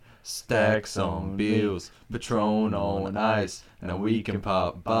Stacks on bills, Patron on ice. Now we can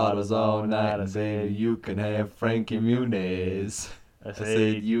pop bottles all night. I said you can have Frankie Muniz. I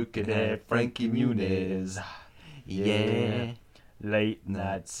said you can have Frankie Muniz. Yeah. Late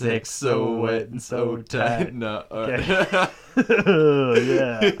night sex, so wet and so tight. No. Yeah.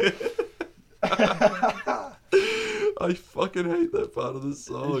 I fucking hate that part of the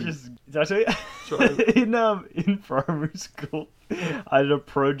song. Did I tell you? In primary school, I did a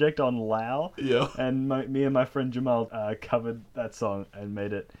project on Lao. Yeah. And me and my friend Jamal covered that song and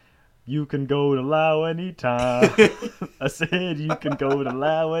made it. You can go to Lao anytime. I said you can go to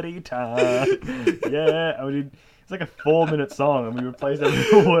Lao anytime. Yeah, I mean, it's like a 4-minute song, and we replaced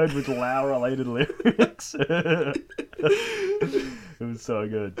every word with Lao-related lyrics. It was so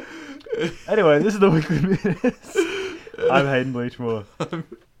good. Anyway, this is the Weekly Minutes. I'm Hayden Bleachmore.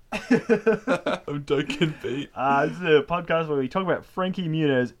 I'm Talkin Pete. This is a podcast where we talk about Frankie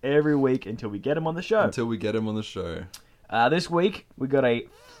Muniz every week until we get him on the show. This week, we got a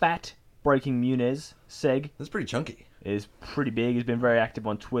fat Breaking Muniz seg. That's pretty chunky. It's pretty big. He's been very active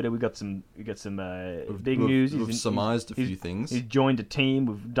on Twitter. We got some big news. We've surmised a few things. He's joined a team.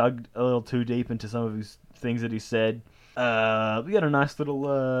 We've dug a little too deep into some of his things that he said. We got a nice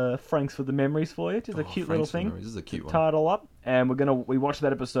little Franks for the Memories for you. Just a cute little thing. This is a cute one. Tie it all up. And we watched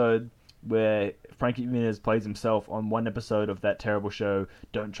that episode where Frankie Muniz plays himself on one episode of that terrible show,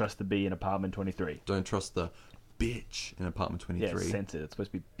 Don't Trust the Bee in Apartment 23. Don't trust the bitch in Apartment 23. Yeah, it's censored. It's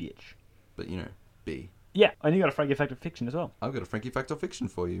supposed to be bitch. But, you know, B. Yeah, and you got a Frankie Fact of Fiction as well. I've got a Frankie Fact of Fiction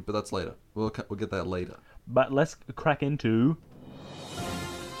for you, but that's later. We'll get that later. But let's crack into...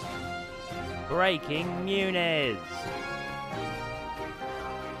 Breaking Muniz.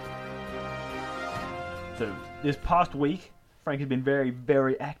 So, this past week, Frank has been very,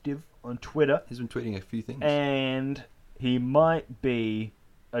 very active on Twitter. He's been tweeting a few things. And he might be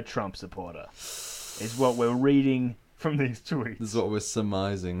a Trump supporter, is what we're reading from these tweets. This is what we're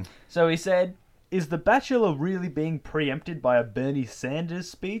surmising. So he said, is The Bachelor really being preempted by a Bernie Sanders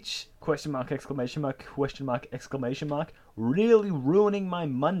speech? Question mark, exclamation mark, question mark, exclamation mark. Really ruining my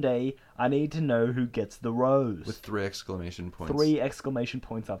Monday. I need to know who gets the rose. With 3 exclamation points. 3 exclamation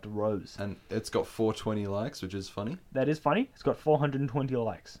points after rose. And it's got 420 likes, which is funny. That is funny. It's got 420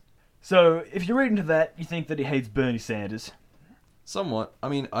 likes. So, if you read into that, you think that he hates Bernie Sanders. Somewhat. I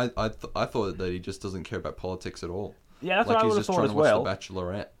mean, I thought that he just doesn't care about politics at all. Yeah, that's what I would have thought as well. Like he's just trying to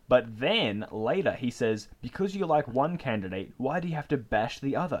watch The Bachelorette. But then, later, he says, because you like one candidate, why do you have to bash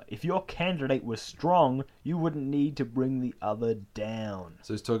the other? If your candidate was strong, you wouldn't need to bring the other down.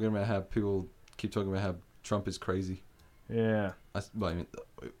 So he's talking about how people keep talking about how Trump is crazy. Yeah. I mean,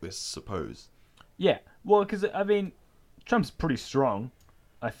 we suppose. Yeah. Well, because, I mean, Trump's pretty strong,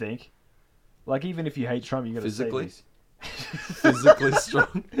 I think. Like, even if you hate Trump, you got to say this. Physically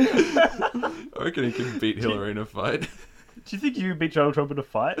strong. I reckon he can beat Hillary in a fight. Do you think you could beat Donald Trump in a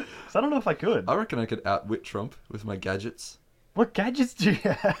fight? Because I don't know if I could. I reckon I could outwit Trump with my gadgets. What gadgets do you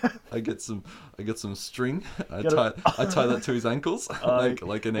have? I get some string. I tie that to his ankles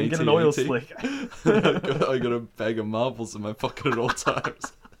like an AT-AT. Get an oil slick. I got a bag of marbles in my pocket at all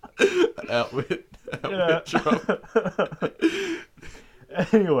times. Outwit Trump.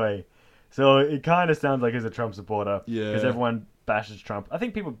 Anyway, so it kind of sounds like he's a Trump supporter. Yeah. Because everyone bashes Trump. I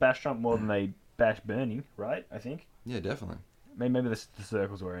think people bash Trump more than they bash Bernie, right? I think. Yeah, definitely. Maybe the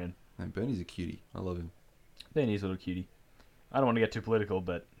circles we're in. Man, Bernie's a cutie. I love him. Bernie's a little cutie. I don't want to get too political,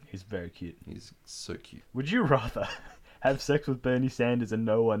 but he's very cute. He's so cute. Would you rather have sex with Bernie Sanders and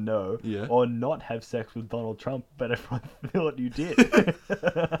no one know, or not have sex with Donald Trump but everyone thought you did?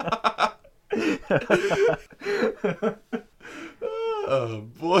 Oh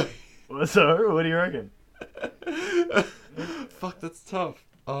boy. So, what do you reckon? Fuck, that's tough.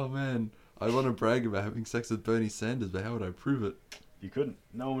 Oh man, I want to brag about having sex with Bernie Sanders, but how would I prove it? You couldn't.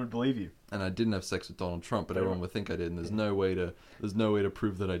 No one would believe you. And I didn't have sex with Donald Trump, but everyone would think I did, and there's no way to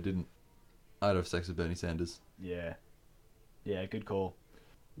prove that I didn't. I'd have sex with Bernie Sanders. Yeah. Yeah, good call.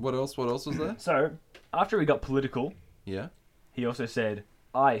 What else was there? So, after he got political, yeah, he also said,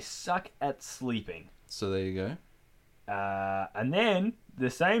 I suck at sleeping. So there you go. And then, the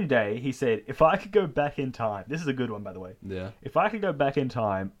same day, he said, if I could go back in time... This is a good one, by the way. Yeah. If I could go back in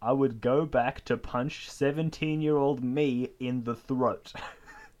time, I would go back to punch 17-year-old me in the throat.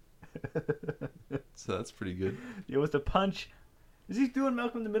 So that's pretty good. It was to punch... Is he doing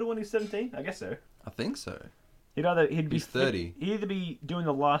Malcolm in the Middle when he's 17? I guess so. I think so. He'd be 30. He'd either be doing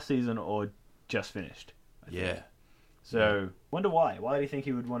the last season or just finished. Yeah. So, wonder why. Why do you think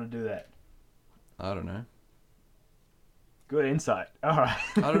he would want to do that? I don't know. Good insight. All right.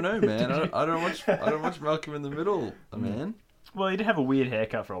 I don't know, man. I don't watch Malcolm in the Middle, man. Well, he did have a weird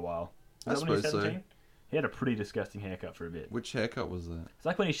haircut for a while. I Was that when he was suppose so. 17? He had a pretty disgusting haircut for a bit. Which haircut was that? It's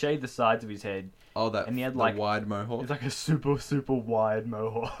like when he shaved the sides of his head. Oh, that And he had, the like- wide It mohawk. was like a super, super wide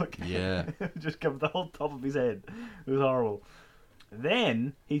mohawk. Yeah. It just covered the whole top of his head. It was horrible.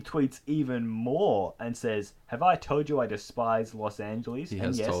 Then he tweets even more and says, "Have I told you I despise Los Angeles?" He And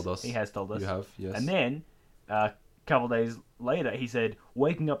has yes, told us. He has told us. You have, yes. And then, a couple days later, he said,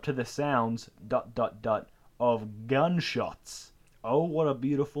 "Waking up to the sounds ... of gunshots. Oh, what a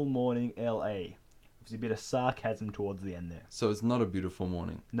beautiful morning, L.A." There's a bit of sarcasm towards the end there. So it's not a beautiful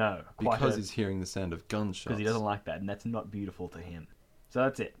morning No, because he's hearing the sound of gunshots. because he doesn't like that, and that's not beautiful to him. So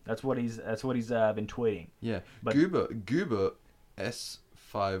that's it. That's what he's been tweeting. Yeah, But- Goober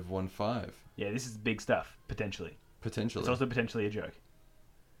S515 Yeah, this is big stuff potentially. potentially. It's also potentially a joke.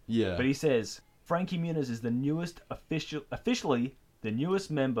 Yeah, But he says Frankie Muniz is the newest officially the newest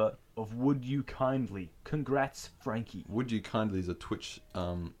member of Would You Kindly. Congrats, Frankie. Would You Kindly is a Twitch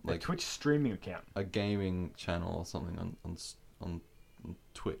A like Twitch streaming account. a gaming channel or something on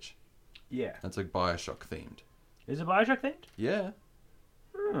Twitch. Yeah. That's like BioShock themed. Is it Bioshock themed? Yeah,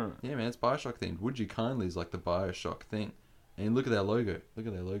 Hmm. yeah, man, it's BioShock themed. Would You Kindly is like the BioShock thing. And look at their logo. Look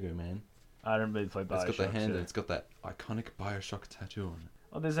at their logo, man. I don't really play Bioshock. It's got the hand so- and it's got that iconic BioShock tattoo on it.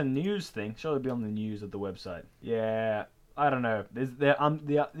 Oh, there's a news thing. Surely it'll be on the news at the website. Yeah, I don't know.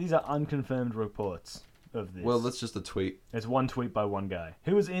 These are unconfirmed reports of this. Well, that's just a tweet. There's one tweet by one guy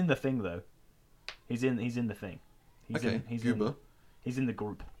who was in the thing though. He's in the thing. Okay, Goober. He's in the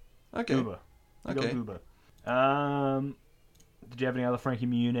group. Okay. Goober. Big ol' Okay. Goober. Did you have any other Frankie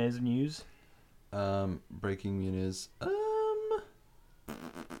Muniz news? Breaking news.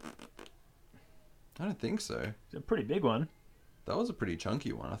 I don't think so. It's a pretty big one. That was a pretty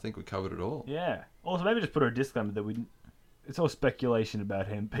chunky one. I think we covered it all. Yeah. Also, maybe just put a disclaimer that it's all speculation about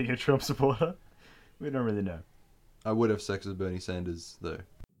him being a Trump supporter. We don't really know. I would have sex with Bernie Sanders, though.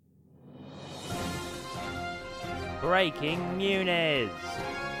 Breaking Muniz.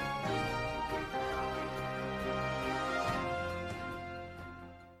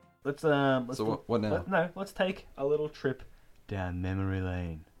 Let's So what now? let's take a little trip down memory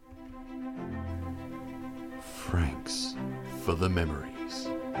lane. Franks for the memories.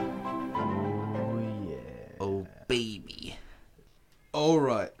 Oh yeah. Oh baby. All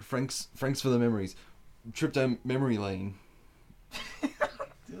right, Franks for the memories. Trip down memory lane.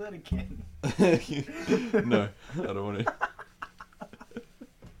 Do that again. No, I don't want to.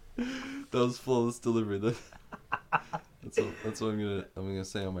 That was flawless delivery. That's what I'm gonna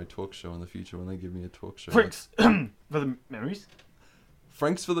say on my talk show in the future when they give me a talk show. Franks for the memories.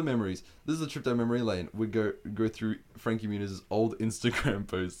 Franks for the memories. This is a trip down memory lane. We go through Frankie Muniz's old Instagram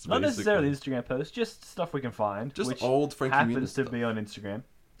posts. Not basically. necessarily Instagram posts, just stuff we can find. Just which old Frankie happens Muniz to stuff. be on Instagram.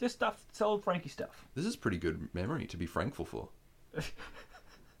 Just stuff, it's old Frankie stuff. This is pretty good memory to be thankful for.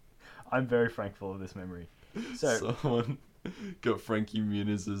 I'm very thankful of this memory. So Someone got Frankie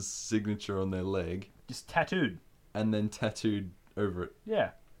Muniz's signature on their leg just tattooed. and then tattooed over it. Yeah,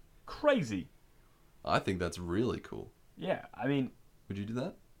 crazy. I think that's really cool. Yeah, I mean, Would you do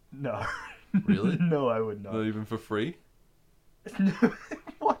that? no. Really? No, I would Not not. even for free?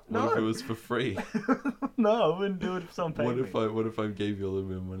 What? No. What if it was for free? No, I wouldn't do it if someone paid me. What if I gave you a little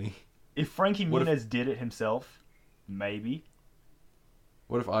bit of money? If Frankie What if- Muniz did it himself, maybe.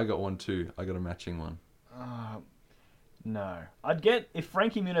 What if I got one too? I got a matching one. No. I'd get, if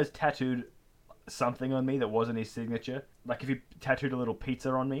Frankie Muniz tattooed something on me that wasn't his signature, like if he tattooed a little pizza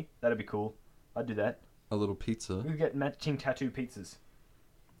on me, that'd be cool. I'd do that. A little pizza. We could get matching tattoo pizzas.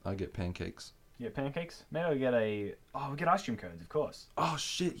 I get pancakes. You get pancakes? Maybe I'll get we get ice cream cones, of course. Oh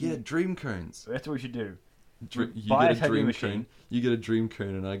shit! Yeah, dream cones. That's what we should do. You Buy get a a tattoo dream machine. cone. You get a dream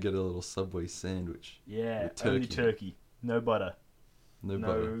cone, and I get a little Subway sandwich. Yeah, With only turkey. turkey. No butter. No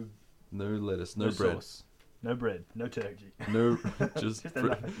butter. No lettuce. No bread. Sauce. No bread. No turkey. No, just Just bre-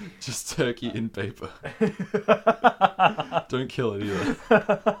 nothing. just turkey in paper. Don't kill it either.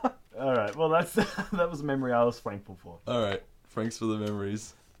 Alright, well that was a memory I was thankful for. All right, thanks for the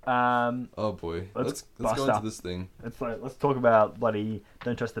memories. Oh boy, Let's let's go bust into up. this thing. Let's talk about bloody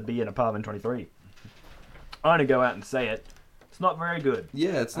Don't Trust the Bee in Apartment 23. I'm gonna go out and say it. It's not very good.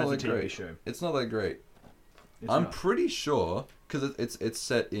 Yeah, it's not As a that TV great. show. It's not that great. It's I'm not. pretty sure because it's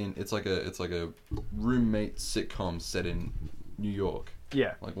set in it's like a roommate sitcom set in New York,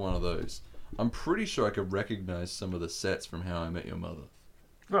 Yeah. like one of those. I'm pretty sure I could recognize some of the sets from How I Met Your Mother.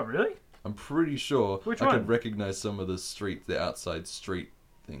 Oh, really? I'm pretty sure Which I one? could recognize some of the outside street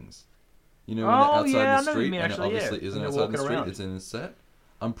things. You know, when Oh, they're outside yeah, I the know what you street mean, and actually, it obviously yeah. isn't When they're outside the walking street, around. it's in a set.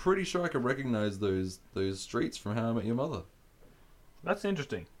 I'm pretty sure I could recognize those streets from How I Met Your Mother. That's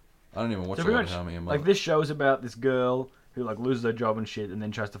interesting. I don't even watch So a pretty lot much, of How I Met Your Mother. like this show is about this girl who like loses her job and shit, and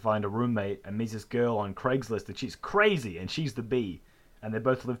then tries to find a roommate and meets this girl on Craigslist that she's crazy, and she's the bee, and they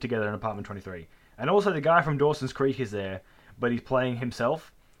both live together in apartment 23. And also the guy from Dawson's Creek is there, but he's playing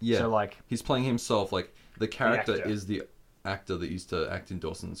himself. Yeah. So like he's playing himself. Like the character actor. is the actor that used to act in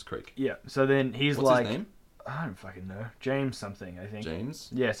Dawson's Creek. yeah. So then he's What's like, his name? I don't fucking know, James something I think. James.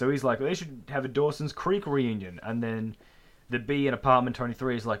 Yeah. So he's like, they should have a Dawson's Creek reunion, and then the bee in apartment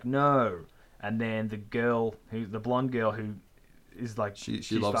 23 is like, no. And then the blonde girl who is like, She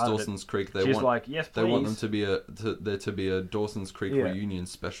loves started it. Dawson's Creek. She's like, yes, please. They want them to be there to be a Dawson's Creek Yeah. reunion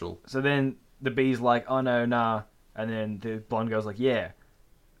special. So then the bee's like, oh no, nah. And then the blonde girl's like, yeah,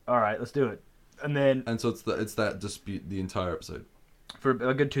 all right, let's do it. And then And so it's that dispute the entire episode. for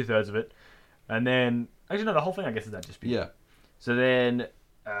a good 2/3 of it, and then actually no, the whole thing I guess is that dispute. Yeah. So then,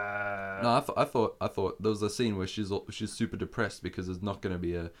 No, I thought there was a scene where she's super depressed because there's not going to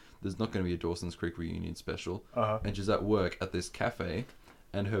be a Dawson's Creek reunion special, and she's at work at this cafe,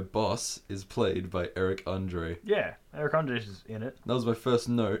 and her boss is played by Eric Andre. yeah, Eric Andre is in it. That was my first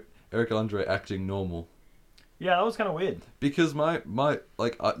note. Eric Andre acting normal. Yeah, that was kind of weird. Because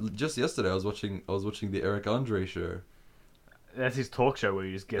just yesterday I was watching the Eric Andre show. That's his talk show where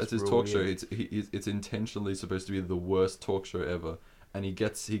he just gets. That's his real talk show. weird. It's intentionally supposed to be the worst talk show ever, and he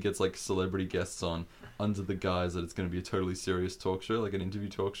gets like celebrity guests on under the guise that it's going to be a totally serious talk show, like an interview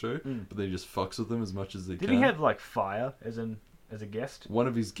talk show. But then he just fucks with them as much as he can. Did he have like fire as a guest? One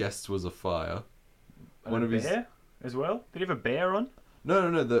of his guests was a fire. And a bear as well. Did he have a bear on?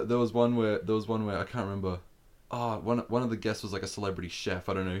 No. There was one where I can't remember. One of the guests was like a celebrity chef.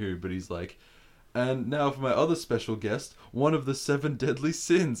 I don't know who, but he's like, and now for my other special guest, one of the 7 deadly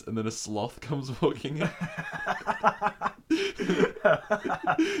sins, and then a sloth comes walking in.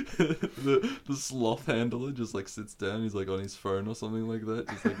 the sloth handler just like sits down. He's like on his phone or something like that,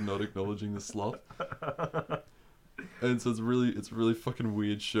 just like not acknowledging the sloth. And so it's a really fucking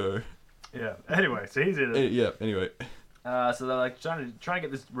weird show. Yeah. Anyway, so he's in it. Yeah. Anyway. So they're like trying to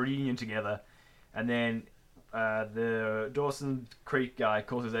get this reunion together, and then the Dawson Creek guy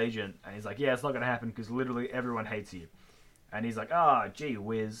calls his agent, and he's like, "Yeah, it's not gonna happen because literally everyone hates you." And he's like, gee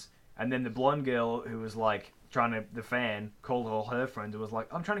whiz." And then the blonde girl who was like the fan called all her friends and was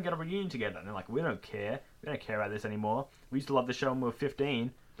like, "I'm trying to get a reunion together." And they're like, "We don't care. We don't care about this anymore. We used to love the show when we were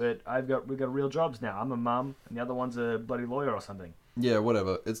 15, but we've got real jobs now. I'm a mum, and the other one's a bloody lawyer or something." Yeah,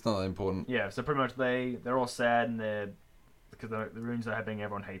 whatever. It's not that important. Yeah, so pretty much they're all sad and because the reunions are happening,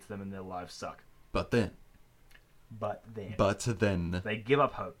 everyone hates them and their lives suck. But then They give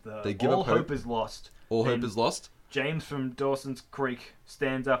up hope. All hope is lost. All hope is lost. James from Dawson's Creek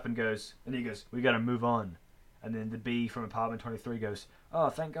stands up and goes, "We gotta move on." And then the bee from apartment 23 goes, "Oh,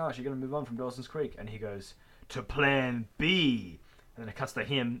 thank gosh, you're gonna move on from Dawson's Creek." And he goes, "To plan B." And then it cuts to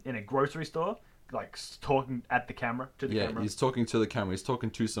him in a grocery store, like talking at the camera to the camera. Yeah, he's talking to the camera. He's talking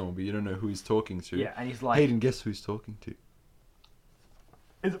to someone, but you don't know who he's talking to. Yeah, and he's like, Hayden, guess who he's talking to?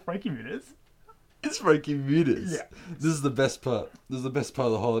 "Is it Frankie Muniz?" It's Frankie Muniz. Yeah. This is the best part. This is the best part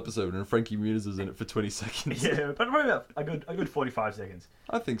of the whole episode, and Frankie Muniz was in it for 20 seconds. Yeah, but probably about a good 45 seconds.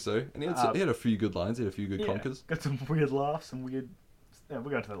 I think so. And he had a few good lines. He had a few good conkers. Got some weird laughs, some weird. Yeah, we'll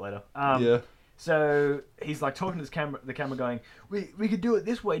go into that later. Yeah. So he's like talking to the camera going, we could do it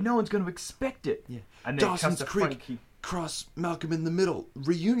this way. No one's going to expect it. Yeah. And then Dawson's it cuts to Creek, Frankie. cross Malcolm in the middle,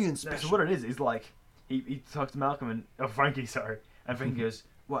 reunion special. That's what it is. He's like, he talks to Malcolm Frankie, sorry. And Frankie goes,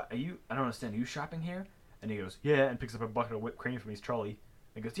 "What, I don't understand. Are you shopping here?" And he goes, "Yeah," and picks up a bucket of whipped cream from his trolley.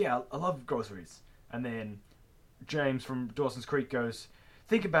 And goes, "Yeah, I love groceries." And then James from Dawson's Creek goes,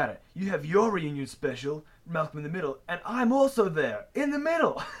 "Think about it. You have your reunion special, Malcolm in the Middle, and I'm also there, in the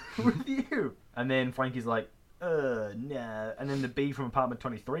middle, with you." And then Frankie's like, nah. And then the bee from apartment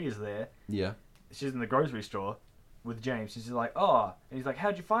 23 is there. Yeah. She's in the grocery store with James. She's like, "Oh." And he's like,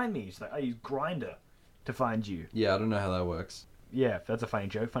 "How'd you find me?" She's like, "I used Grindr to find you." Yeah, I don't know how that works. Yeah, that's a funny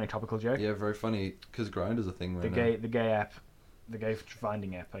joke, funny topical joke. Yeah, very funny, because Grindr's a thing right now. The gay app, the gay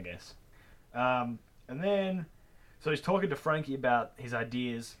finding app, I guess. And then, so he's talking to Frankie about his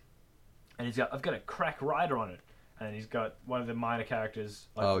ideas, and I've got a crack rider on it, and he's got one of the minor characters.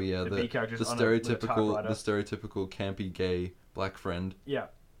 Like the B characters the on stereotypical, a the stereotypical campy gay black friend. Yeah,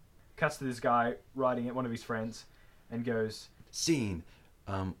 cuts to this guy riding it, one of his friends, and goes, "Scene,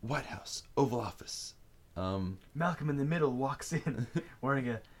 White House, Oval Office." Malcolm in the Middle walks in wearing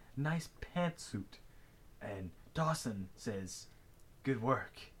a nice pantsuit, and Dawson says, "Good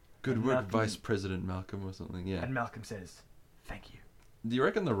work." Good And work, Malcolm, Vice President Malcolm or something. Yeah. And Malcolm says, "Thank you." Do you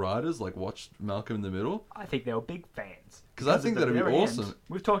reckon the writers watched Malcolm in the Middle? I think they were big fans. Because I think at the that'd be very awesome. end,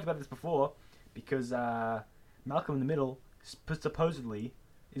 we've talked about this before, because Malcolm in the Middle supposedly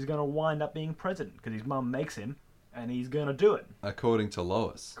is going to wind up being president, because his mum makes him, and he's gonna do it, according to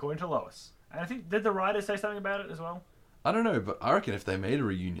Lois. according to Lois. And I think, did the writers say something about it as well? I don't know, but I reckon if they made a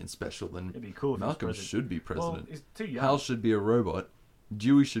reunion special, then It'd be cool if he was Malcolm president. should be president. Well, he's too young. Hal should be a robot.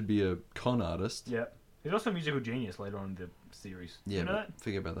 Dewey should be a con artist. Yeah. He's also a musical genius later on in the series. Yeah, You know but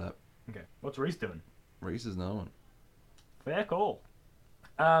forget about that. that? Okay. What's Reese doing? Reese is no one. Fair call.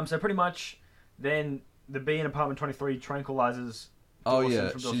 So pretty much, then the bee in apartment 23 tranquilizes. Oh Dawson yeah,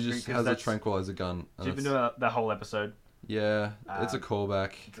 from she Dawson's just Creek, 'cause has a that's- tranquilizer gun. and She's been it's- doing that whole episode. Yeah, it's a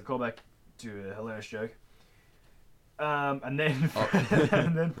callback. It's a callback to a hilarious joke. And then Oh.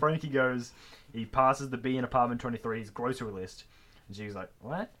 and then Frankie goes, he passes the bee in apartment 23's grocery list, and she's like,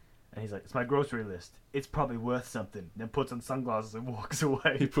 "What?" And he's like, "It's my grocery list. It's probably worth something." Then puts on sunglasses and walks He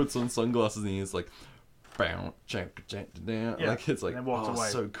away. puts on sunglasses and he's like, bow, check, down. Yeah, Like it's like, and then walks away.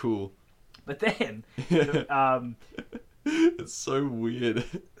 so cool. But then, It's so weird.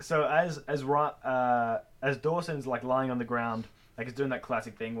 so as Dawson's like lying on the ground, like he's doing that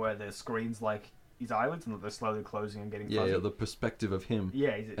classic thing where the screen's like his eyelids and they're slowly closing and getting fuzzy. Yeah, the perspective of him.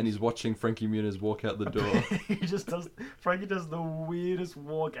 Yeah, And he's watching Frankie Muniz walk out the door. he just does. Frankie does the weirdest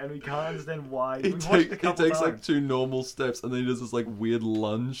walk, and we can't understand why. He We've watched it a takes couple like times. 2 normal steps and then he does this like weird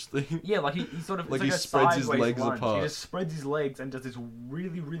lunge thing. Yeah, like he sort of Like it's he a spreads his sideways legs lunge. apart. He just spreads his legs and does this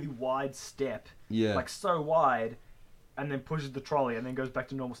really, really wide step, Yeah. like so wide, and then pushes the trolley and then goes back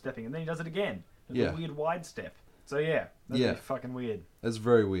to normal stepping, and then he does it again. Does Yeah. a weird wide step. So yeah, that's Yeah. really fucking weird. That's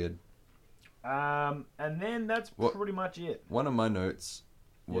very weird. And then that's What- pretty much it. One of my notes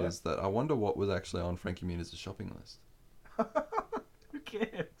was that I wonder what was actually on Frankie Muniz's shopping list. Who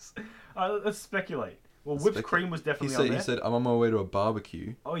cares? Let's speculate. Well, whipped Specu- cream was He definitely on said, there. he said, I'm on my way to a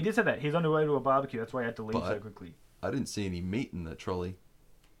barbecue. Oh, he did say that. He's on the way to a barbecue. That's why he had to leave so But- quickly. I didn't see any meat in that trolley.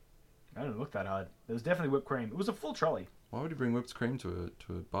 I didn't look that hard. There was definitely whipped cream. It was a full trolley. Why would he bring whipped cream to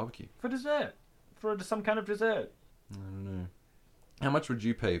a barbecue? For dessert. For some kind of dessert. I don't know. How much would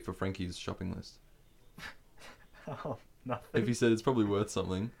you pay for Frankie's shopping list? Oh, nothing. If he said it's probably worth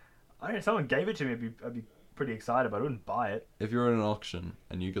something. I don't know, if someone gave it to me, I'd be pretty excited, but I wouldn't buy it. If you're at an auction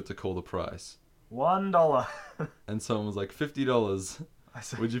and you got to call the price, $1. and someone was like $50, I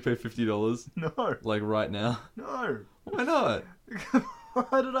said, would you pay $50? no. Like right now? No. Why not?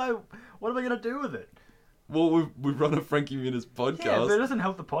 What am I going to do with it? Well, we've run a Frankie Muniz podcast. Yeah, but it doesn't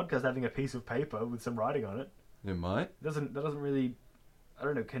help the podcast having a piece of paper with some writing on it. It might. That doesn't really, I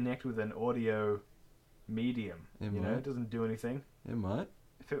don't know, connect with an audio medium. It You know, might. it doesn't do anything. It might.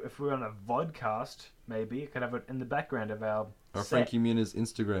 If we're on a vodcast, maybe it could have it in the background of our Our set. Frankie Muniz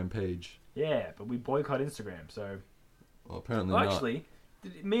Instagram page. Yeah, but we boycott Instagram, so Well, apparently well, not. actually,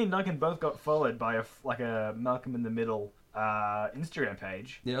 me and Duncan both got followed by a Malcolm in the Middle Instagram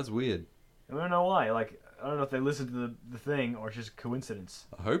page, Yeah, that's weird. and we don't know why. Like, I don't know if they listened to the thing or it's just coincidence.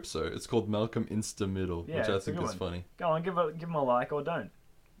 I hope so. It's called Malcolm Insta Middle, Yeah, which I it's a think good is one. funny. Go on, give them a like or don't.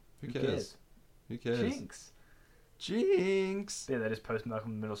 Who cares? Who cares? Jinx. Jinx. Yeah, they just post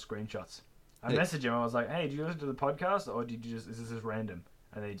Malcolm in the Middle screenshots. I Hey. messaged him. I was like, "Hey, did you listen to the podcast, or did you is this just random?"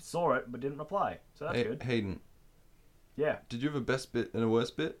 And they saw it but didn't reply. So that's good. Hayden, Yeah, did you have a best bit and a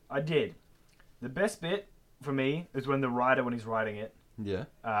worst bit? I did. The best bit for me is when the writer, when he's writing it, Yeah.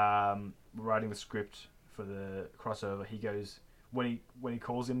 writing the script for the crossover, he goes when he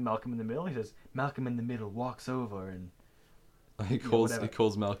calls him Malcolm in the Middle, he says Malcolm in the Middle walks over, and He whatever.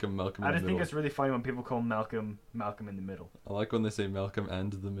 calls Malcolm I in just the think middle. it's really funny when people call Malcolm in the Middle. I like when they say Malcolm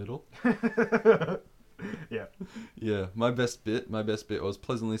and the middle. Yeah. Yeah, my best bit. I was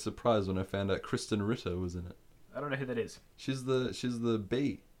pleasantly surprised when I found out Kristen Ritter was in it. I don't know who that is. She's the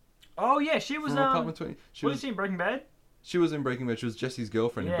bee Oh yeah, she was from Apartment 20. was she in Breaking Bad? She was in Breaking Bad. She was Jesse's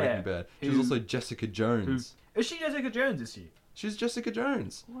girlfriend in Yeah. Breaking Bad. She was Who- also Jessica Jones. Is she Jessica Jones? Is she? She's Jessica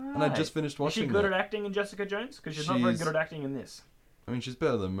Jones. And I Right. just finished watching Is she good that. at acting in Jessica Jones? Because she's not very She's- good at acting in this. I mean, she's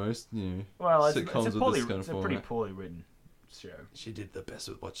better than most, Well, it's sitcoms a with this kind of it's a pretty format. poorly written show. She did the best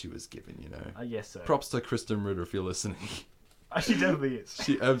with what she was given, I guess so. Props to Kristen Ritter if you're listening. She definitely is.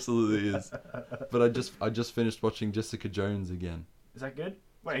 She absolutely is. But I just finished watching Jessica Jones again. Is that good?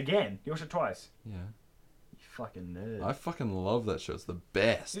 Wait, again? You watched it twice? Yeah. You fucking nerd. I fucking love that show. It's the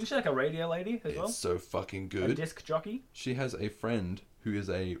best. Isn't she like a radio lady as well? It's so fucking A good. disc jockey? She has a friend who is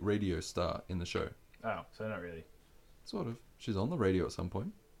a radio star in the show. Oh, so not really. Sort of. She's on the radio at some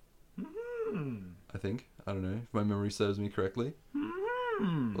point, I think. I don't know if my memory serves me correctly.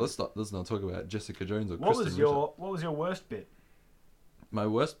 Let's not talk about Jessica Jones or What Kristen was Ritter. what was your worst bit? My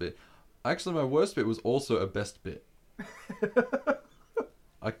worst bit? Actually, my worst bit was also a best bit.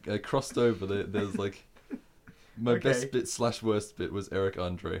 I crossed over. There's like... My Okay. best bit / worst bit was Eric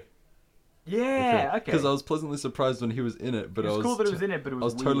Andre. Yeah, okay. Because I was pleasantly surprised when he was in it, but It was cool that it was in it, but it I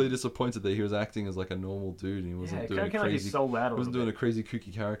was was totally weird. disappointed that he was acting as like a normal dude and he wasn't doing kind of like crazy. he sold out a He wasn't little doing a bit, crazy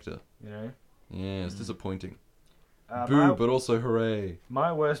kooky character. you know? Yeah, it's disappointing. My- Boo, but also hooray.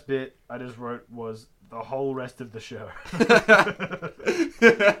 My worst bit I just wrote was the whole rest of the show.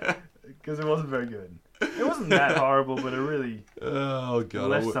 Because it wasn't very good. It wasn't that horrible, but it really Oh god,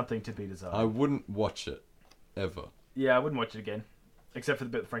 left something to be desired. I wouldn't watch it ever. Yeah, I wouldn't watch it again. Except for the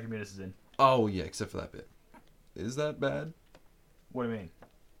bit that Frankie Muniz is in. Oh yeah, except for that bit. Is that bad? What do you mean?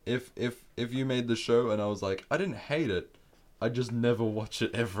 If you made the show and I was like, I didn't hate it, I'd just never watch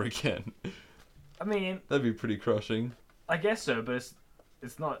it ever again. I mean, That'd be pretty crushing. I guess so, but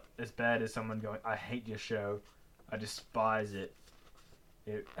it's not as bad as someone going, I hate your show, I despise it.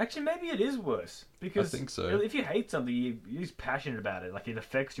 Actually, maybe it is worse. Because I think so. if you hate something, you're just passionate about it. Like, it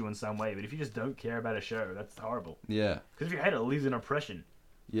affects you in some way. But if you just don't care about a show, that's horrible. Yeah. Because if you hate it, it leaves an impression.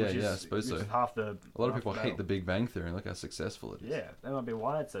 Yeah, which is, I suppose so. which is half the A lot of people the hate battle. The Big Bang Theory and look how successful it is. Yeah, that might be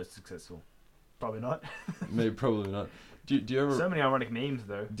why it's so successful. Probably not. Maybe, probably not. Do you ever... So many ironic memes,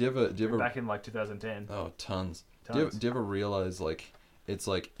 though. Do you ever... Back in, like, 2010. Oh, tons. Tons. Do you ever realize, like, it's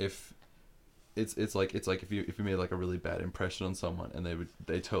like if... It's like if you made like a really bad impression on someone and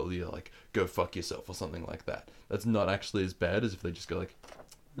they totally like go fuck yourself or something like that. That's not actually as bad as if they just go like,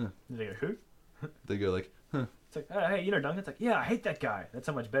 huh. They go, who? They go like, huh. It's like, oh, hey, you know Duncan? It's like, yeah, I hate that guy. That's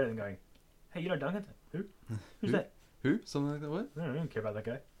so much better than going, hey, you know Duncan? Who? Who's Who? that? Who? Something like that. What? I don't care about that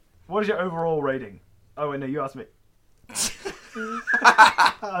guy. What is your overall rating? Oh, wait, no, you asked me.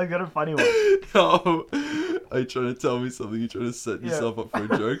 I got a funny one. Oh, are you trying to tell me something? You trying to set Yeah. yourself up for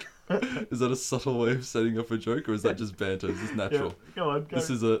a joke? Is that a subtle way of setting up a joke, or is that just banter? Is this natural? Yeah, go on, go. This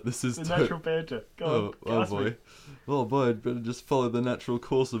is the natural banter. Go on, ask boy. me. Oh boy, I'd better just follow the natural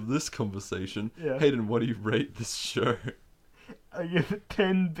course of this conversation. Yeah. Hayden, what do you rate this show? I give it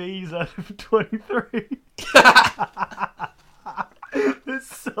 10 Bs out of 23.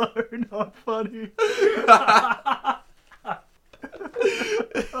 It's so not funny.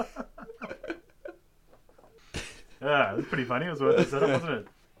 Yeah, that's pretty funny. It was worth the setup, wasn't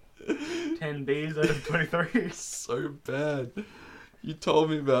it? 10 Bs out of 23. So bad. You told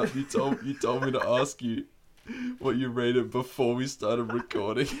me to ask you what you rated before we started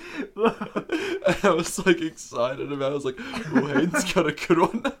recording. And I was like excited about it. I was like, oh, Hayden's got a good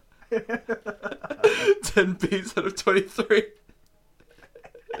one. 10 Bs out of 23.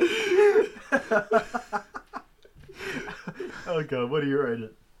 Oh god, what do you rate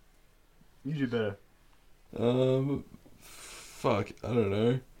it? You do better. Fuck, I don't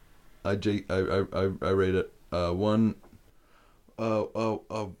know. I rate it 1. Yeah,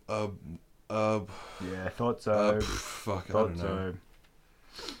 I thought so. Fuck, I Thought don't know.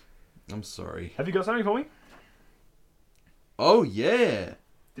 I'm sorry. Have you got something for me? Oh yeah.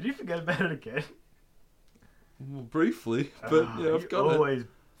 Did you forget about it again? Well, briefly, but yeah, I've got it. Always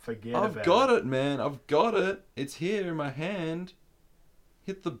forget about it. I've got it, man. I've got it. It's here in my hand.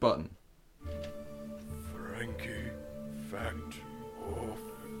 Hit the button. Frankie, fact or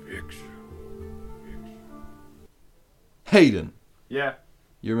fiction? Hayden, Yeah.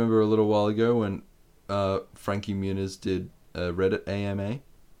 you remember a little while ago when Frankie Muniz did Reddit AMA?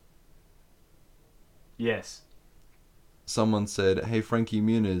 Yes. Someone said, "Hey Frankie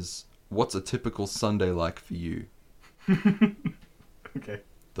Muniz, what's a typical Sunday like for you?" Okay.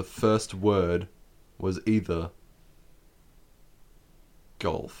 The first word was either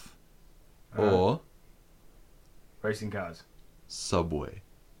golf or Racing cars. Subway.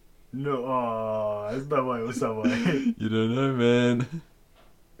 No, there's no way it was Subway. You don't know, man.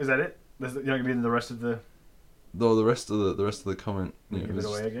 Is that it? You're not gonna be in the rest of the. Though the rest of the comment, We'll give it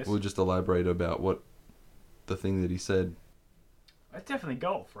away, I guess. we'll just elaborate about what the thing that he said. It's definitely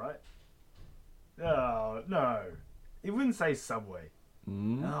golf, right? Oh no, he wouldn't say Subway.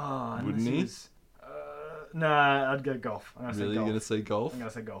 Mm? Oh, Wouldn't he? Nah, I'd go golf. I'm gonna Really, say you're golf. gonna say golf? I'm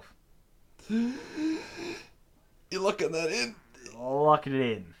gonna say golf. You're locking that in. Lock it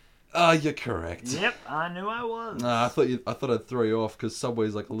in. Ah, you're correct. Yep, I knew I was. Nah, I thought I'd throw you off because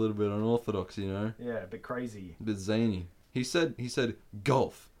Subway's like a little bit unorthodox, you know, Yeah, a bit crazy. a bit zany. He said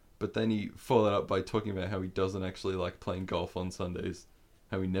golf, but then he followed up by talking about how he doesn't actually like playing golf on Sundays,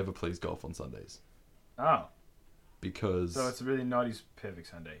 how he never plays golf on Sundays Oh, because so it's really not his perfect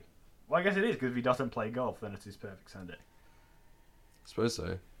Sunday. Well, I guess it is because if he doesn't play golf, then it's his perfect Sunday. I suppose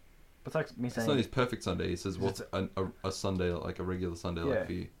so. But it's like me It's saying, not his perfect Sunday. He says, "What's a Sunday like? A regular Sunday Yeah. like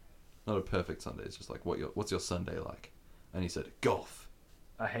for you?" Not a perfect Sunday. It's just like what's your Sunday like? And he said, "Golf,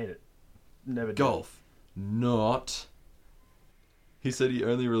 I hate it. Never did. golf, not." He said he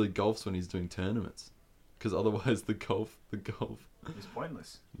only really golfs when he's doing tournaments. because otherwise the It's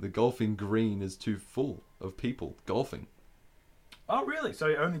pointless. golfing green is too full of people golfing. Oh, really? So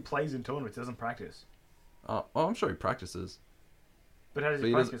he only plays in tournaments, doesn't practice? Oh, I'm sure he practices. But how does But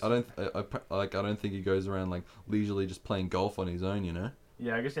he he practice? I don't think he goes around like leisurely just playing golf on his own. You know,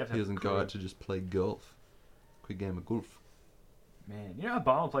 Yeah, I guess you have to he have doesn't go out to just play golf. Quick game of golf. Man, you know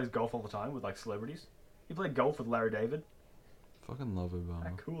Obama plays golf all the time with like celebrities? He played golf with Larry David. Fucking love Obama.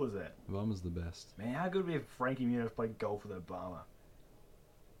 How cool is that? Obama's the best. Man, how good would it be if Frankie Muniz played golf with Obama?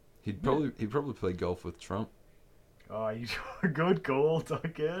 He'd probably play golf with Trump. Oh, you good call,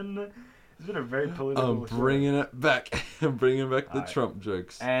 Talkin. It's been a very political I'm bringing it back. I'm bringing back the Alright. Trump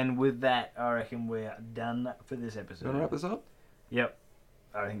jokes. And with that, I reckon we're done for this episode. You want to wrap this up? Yep,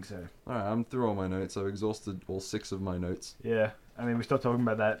 I think so. Alright, I'm through all my notes. I've exhausted all 6 of my notes. Yeah, I mean, we stopped talking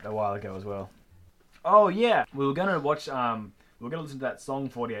about that a while ago as well. Oh, yeah, we were going to watch, we were going to listen to that song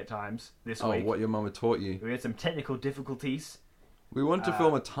 48 times this week. Oh, what your mama taught you. We had some technical difficulties. We wanted to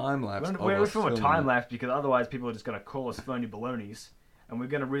film a time lapse. We're going to film a time lapse because otherwise people are just going to call us phony balonies. And we're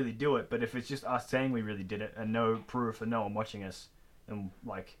going to really do it, but if it's just us saying we really did it and no proof and no one watching us, then,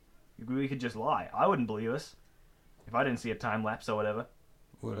 like, we could just lie. I wouldn't believe us if I didn't see a time lapse or whatever.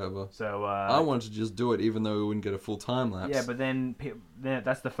 Whatever. So, I wanted to just do it even though we wouldn't get a full time lapse. yeah, but then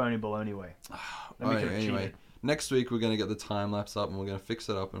that's the phony baloney way. Then we could've Anyway, cheated. next week we're going to get the time lapse up and we're going to fix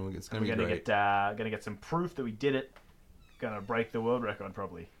it up and it's going to be great. Gonna get some proof that we did it. Gonna break the world record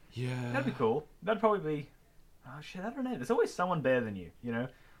probably. Yeah. That'd be cool. That'd probably be. Oh shit, I don't know. There's always someone better than you. You know.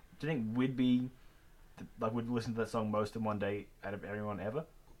 Do you think we'd be would listen to that song most in one day out of everyone ever?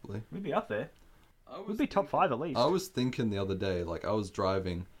 Probably. We'd be up there. We'd be top 5 at least. I was thinking the other day, like I was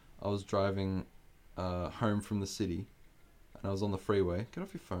driving home from the city, and I was on the freeway. Get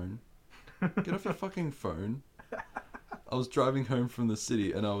off your phone. Get off your fucking phone. I was driving home from the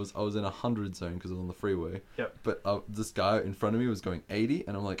city, and I was in 100 zone because I was on the freeway. Yep. But this guy in front of me was going 80,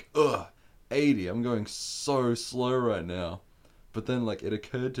 and I'm like, ugh, 80. I'm going so slow right now. But then, like, it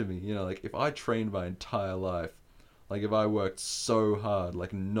occurred to me, you know, like if I trained my entire life, like if I worked so hard,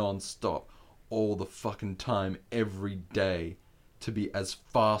 like non-stop, all the fucking time, every day, to be as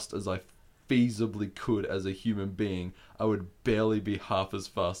fast as I feasibly could as a human being, I would barely be half as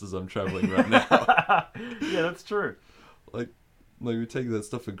fast as I'm traveling right now. Yeah, that's true. Like we take that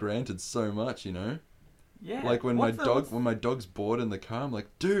stuff for granted so much, you know? Yeah. Like when my dog's bored in the car, I'm like,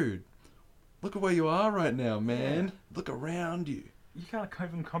 dude, look at where you are right now, man. Yeah. Look around you. You can't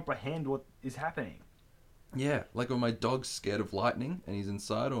even comprehend what is happening. Yeah, like when my dog's scared of lightning and he's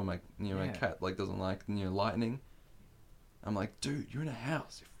inside, or my Yeah. cat like doesn't like lightning. I'm like, dude, you're in a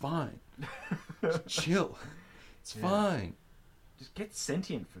house. You're fine. Just chill. It's Yeah. fine. Just get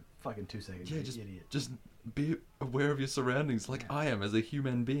sentient for fucking 2 seconds. Yeah, you just idiot. just be aware of your surroundings, like I am as a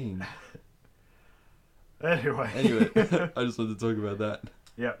human being. Anyway. I just wanted to talk about that.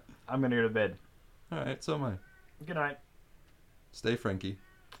 Yep. I'm gonna go to bed. All right, so am I. Good night. Stay Frankie.